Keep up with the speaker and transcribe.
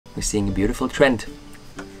we're seeing a beautiful trend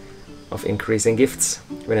of increasing gifts.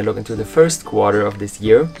 When I look into the first quarter of this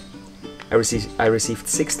year, I received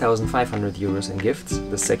 6,500 euros in gifts.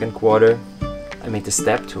 The second quarter, I made the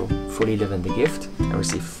step to fully live in the gift. I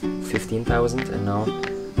received 15,000, and now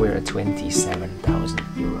we're at 27,000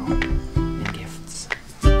 euro in gifts.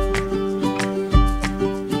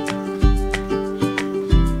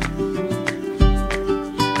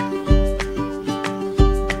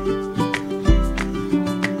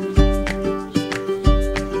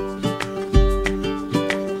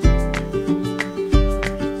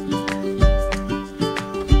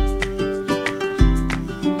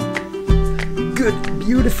 Good,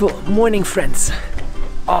 beautiful morning, friends.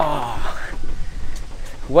 Oh,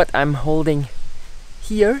 what I'm holding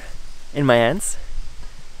here in my hands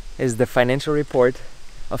is the financial report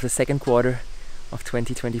of the second quarter of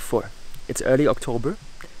 2024. It's early October,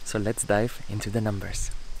 so let's dive into the numbers.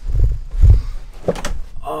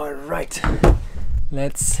 All right,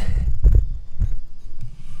 let's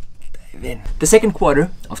dive in. The second quarter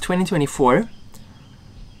of 2024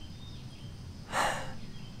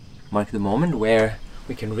 marked the moment where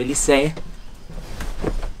we can really say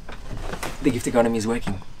the gift economy is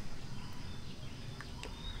working.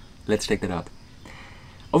 Let's check that out.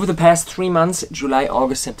 Over the past 3 months, July,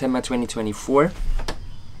 August, September 2024,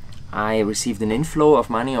 I received an inflow of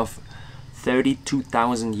money of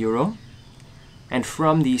 32,000 euro. And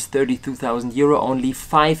from these 32,000 euro, only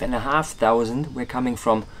 5,500 were coming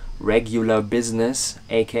from regular business,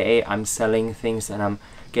 aka I'm selling things and I'm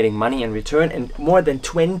getting money in return, and more than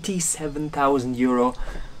 27,000 euro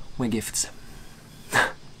were gifts.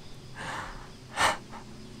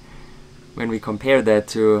 When we compare that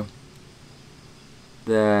to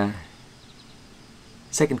the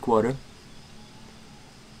second quarter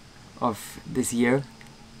of this year,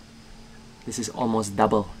 this is almost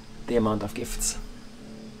double the amount of gifts.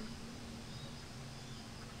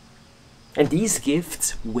 And these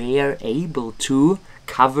gifts were able to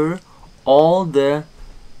cover all the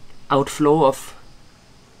outflow of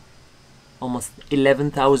almost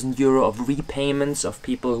 11,000 euro of repayments of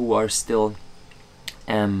people who are still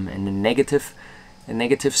in a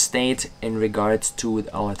negative state in regards to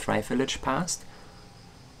our Thrive Village past,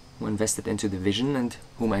 who invested into the vision and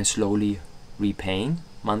whom I'm slowly repaying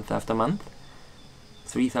month after month.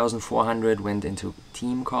 3,400 went into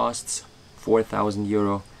team costs, 4,000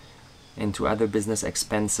 euro into other business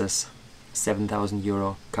expenses, 7,000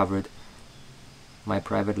 euro covered my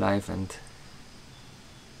private life and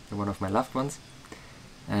one of my loved ones,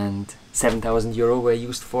 and 7,000 euro were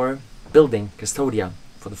used for building CUSTODIA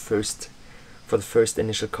for the first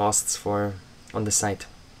initial costs on the site.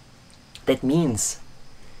 That means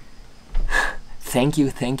thank you,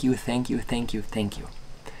 thank you, thank you, thank you, thank you.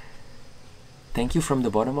 Thank you from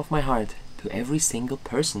the bottom of my heart to every single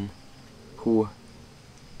person who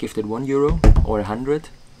gifted 1 euro or 100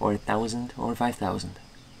 or 1,000 or 5,000.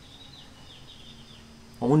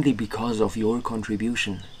 Only because of your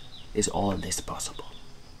contribution is all this possible.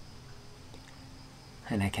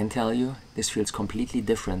 And I can tell you, this feels completely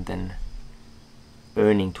different than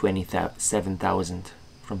earning 27,000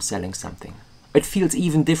 from selling something. It feels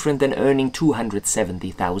even different than earning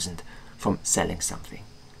 270,000 from selling something.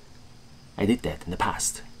 I did that in the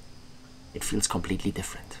past. It feels completely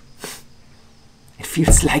different. It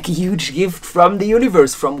feels like a huge gift from the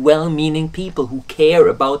universe, from well-meaning people who care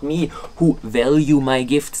about me, who value my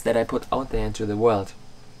gifts that I put out there into the world.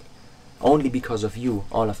 Only because of you,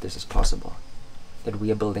 all of this is possible. That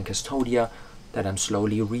we are building CUSTODIA, that I'm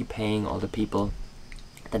slowly repaying all the people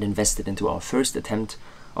that invested into our first attempt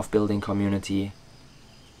of building community,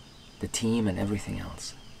 the team and everything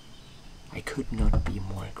else. I could not be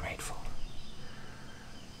more grateful.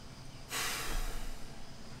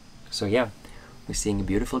 So yeah, we're seeing a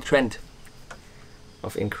beautiful trend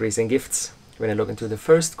of increasing gifts. When I look into the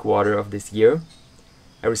first quarter of this year,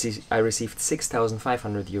 I received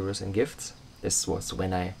 6,500 euros in gifts. This was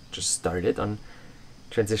when I just started on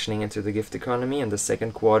transitioning into the gift economy. In the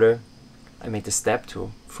second quarter, I made the step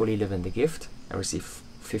to fully live in the gift. I received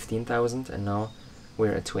 15,000, and now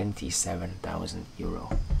we're at 27,000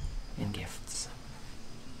 euro in gifts.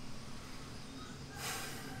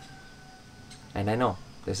 And I know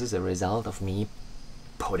this is a result of me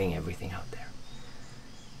putting everything out there,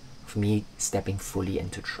 of me stepping fully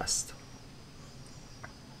into trust,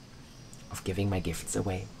 of giving my gifts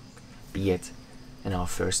away, be it in our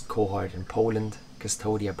first cohort in Poland,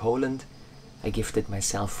 CUSTODIA Poland. I gifted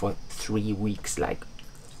myself for 3 weeks, like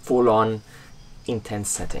full-on intense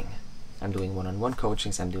setting. I'm doing one-on-one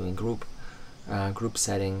coachings, I'm doing group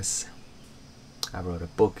settings. I wrote a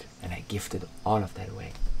book and I gifted all of that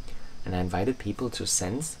away. And I invited people to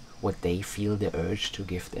sense what they feel the urge to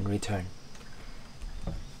gift in return.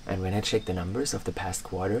 And when I checked the numbers of the past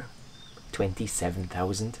quarter,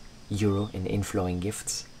 27,000 euro in inflowing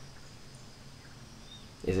gifts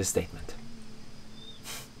is a statement.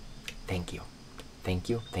 Thank you. Thank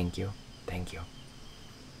you, thank you, thank you.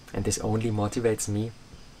 And this only motivates me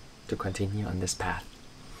to continue on this path.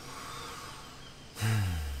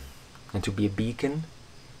 And to be a beacon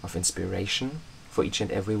of inspiration for each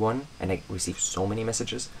and every one. And I received so many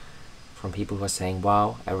messages from people who are saying,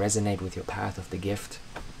 wow, I resonate with your path of the gift.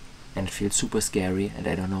 And it feels super scary, and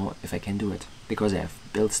I don't know if I can do it. Because I have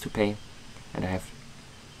bills to pay, and I have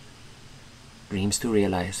dreams to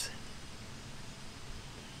realize.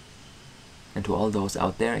 And to all those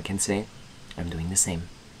out there, I can say, I'm doing the same.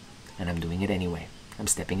 And I'm doing it anyway. I'm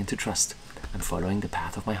stepping into trust. I'm following the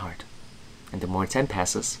path of my heart. And the more time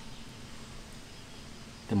passes,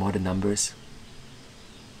 the more the numbers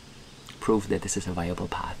prove that this is a viable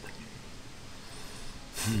path.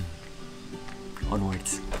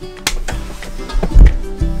 Onwards.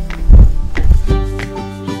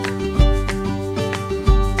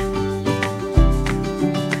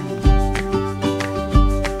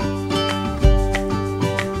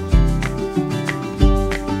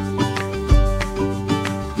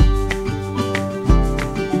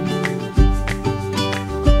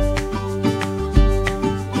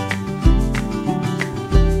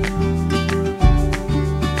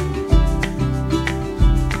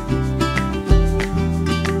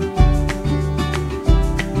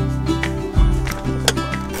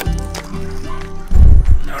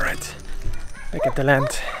 Back at the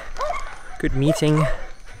land. Good meeting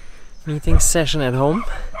session at home.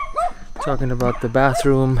 Talking about the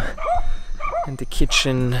bathroom and the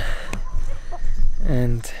kitchen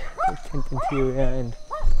and the tent interior and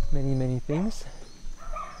many things.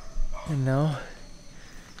 And now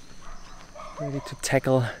ready to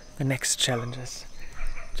tackle the next challenges.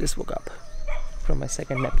 Just woke up from my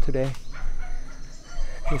second nap today.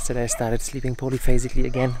 Yesterday I started sleeping polyphasically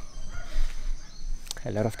again.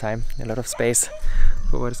 A lot of time, a lot of space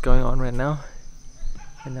for what is going on right now.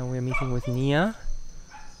 And now we're meeting with Nia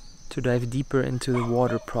to dive deeper into the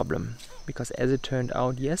water problem. Because as it turned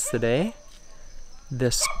out yesterday, the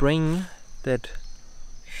spring that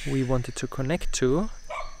we wanted to connect to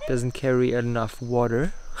doesn't carry enough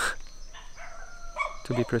water.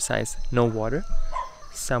 To be precise, no water.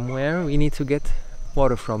 Somewhere we need to get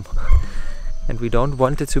water from. And we don't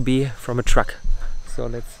want it to be from a truck. So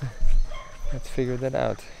let's figure that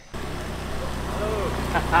out.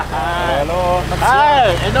 Hello.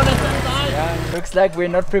 Hi, Indonesian guy. Yeah, looks like we're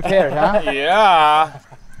not prepared, huh? Yeah.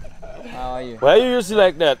 How are you? Why you usually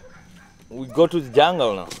like that? We go to the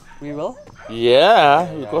jungle now. We will?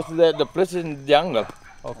 Yeah, because the place is in the jungle.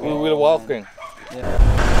 Okay. We will walking. Yeah.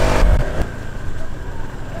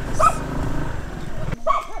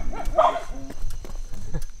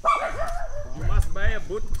 You must buy a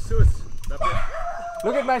boot shoes.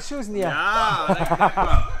 Look at my shoes, Nia.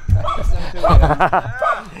 Yeah,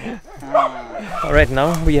 Alright,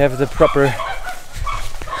 now we have the proper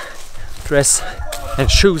dress and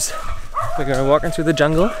shoes. We're gonna walk into the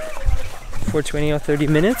jungle for 20 or 30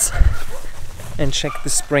 minutes and check the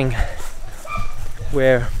spring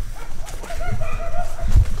where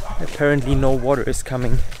apparently no water is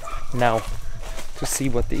coming now, to see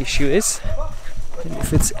what the issue is and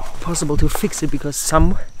if it's possible to fix it, because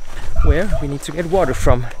somewhere we need to get water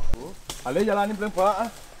from.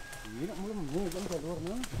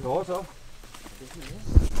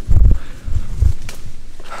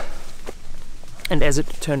 And as it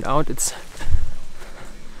turned out, it's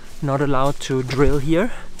not allowed to drill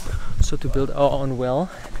here, so to build our own well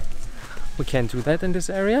we can't do that in this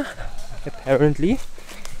area apparently.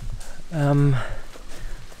 And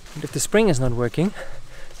if the spring is not working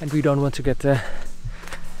and we don't want to get the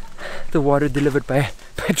water delivered by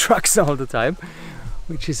trucks all the time,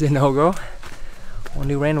 which is a no-go,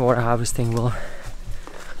 only rainwater harvesting will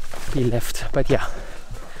be left. But yeah,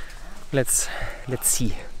 let's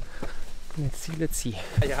see. Let's see.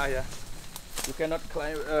 Yeah. You cannot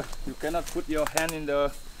climb. You cannot put your hand in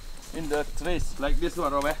the trees like this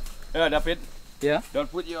one, Robert. David. Yeah. Don't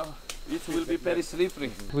put your. It will be very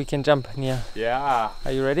slippery. We can jump, Nia. Yeah.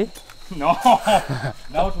 Are you ready? No.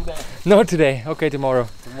 No today. No today. Okay, tomorrow.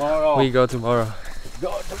 Tomorrow. We go tomorrow.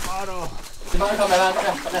 Go tomorrow.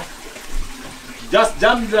 Just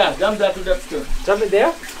jump there to that school. Jump it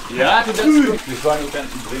there? Yeah, to that school. This one you can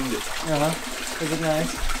bring this. Is it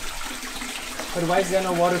nice? But why is there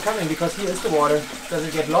no water coming? Because here is the water. Does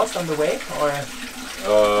it get lost on the way, or?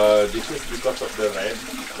 This is because of the rain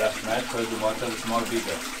last night, so the water is more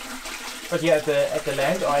bigger. But yeah, at the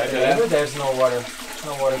land or At at the the land. river, there's no water.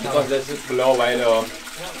 No water Because coming. this is below by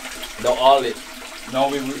the olive. Now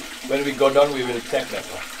when we go down, we will check that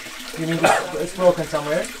one. You mean it's broken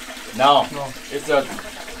somewhere? Now No. it's a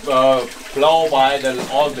flow by the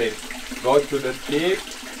olive. Go to the tip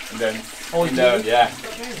and then Oh, in the deep?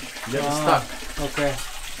 Then Ah, okay.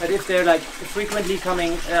 But if they're like frequently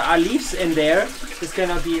coming, are leaves in there, this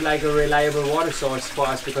cannot be like a reliable water source for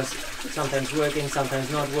us because sometimes working, sometimes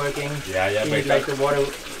not working. Yeah, You need like the water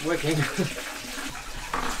working.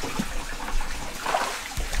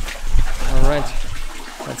 All right,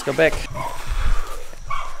 let's go back.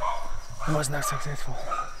 It was not successful.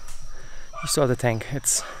 You saw the tank.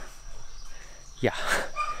 It's yeah.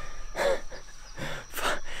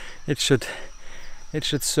 It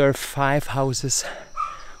should serve 5 houses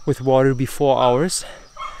with water before ours.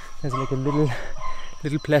 There's like a little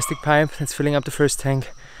plastic pipe that's filling up the first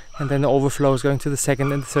tank, and then the overflow is going to the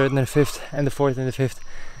second and the third and the fifth and the fourth and the fifth.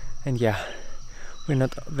 And yeah, we're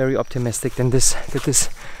not very optimistic that this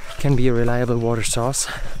can be a reliable water source.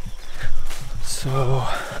 So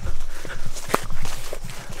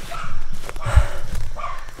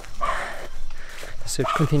the search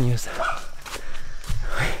continues.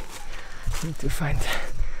 We need to find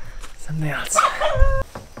something else.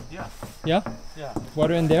 Yeah. Yeah? Yeah.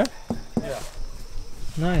 Water in there? Yeah.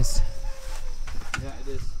 Nice. Yeah, it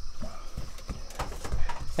is.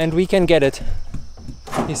 And we can get it,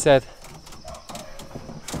 he said.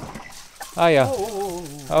 Ah, yeah.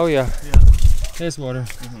 Oh, yeah. There's water.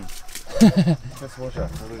 That's water.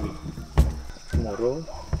 Tomorrow,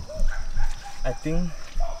 I think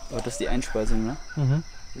Oh, das ist die Einspeisung, ne? Mhm.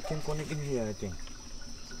 we can connect in here. I think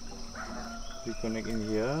we connect in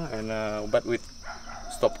here and but with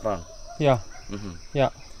stop run. Yeah. Yeah.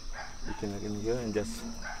 We connect in here and just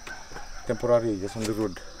temporary, just on the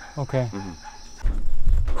road. Okay.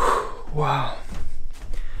 Wow.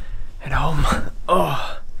 At home.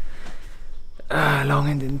 Oh. Long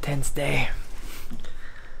and intense day.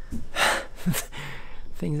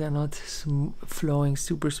 Things are not flowing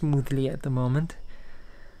super smoothly at the moment.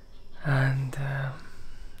 And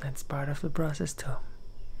that's part of the process too.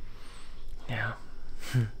 Yeah.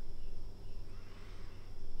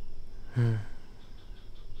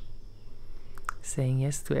 Saying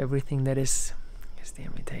yes to everything that is the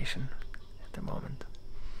invitation at the moment.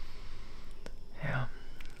 Yeah.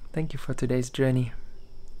 Thank you for today's journey.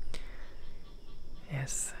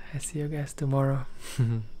 Yes, I see you guys tomorrow.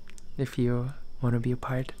 If you want to be a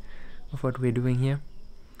part of what we're doing here.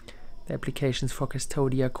 The applications for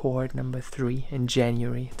Custodia cohort number 3 in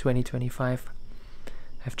January 2025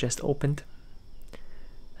 have just opened,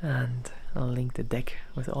 and I'll link the deck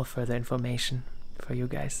with all further information for you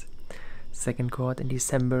guys. Second cohort in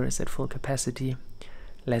December is at full capacity.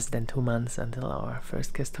 Less than 2 months until our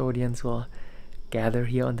first custodians will gather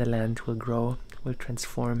here on the land, will grow, will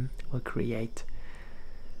transform, will create,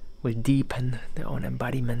 will deepen their own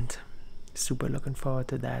embodiment. Super looking forward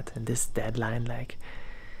to that. And this deadline, like,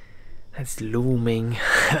 that's looming.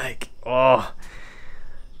 Like, oh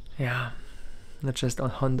yeah, not just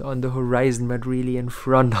on the horizon, but really in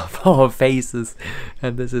front of our faces.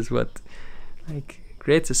 And this is what like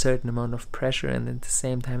creates a certain amount of pressure, and at the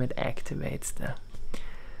same time it activates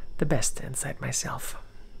the best inside myself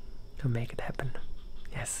to make it happen.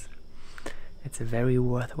 Yes, it's a very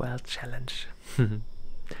worthwhile challenge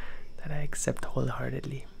that I accept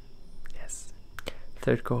wholeheartedly. Yes,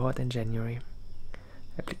 third cohort in January.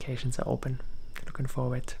 Applications are open. Looking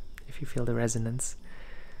forward, if you feel the resonance,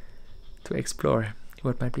 to explore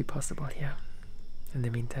what might be possible here. In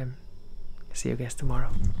the meantime, see you guys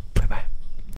tomorrow.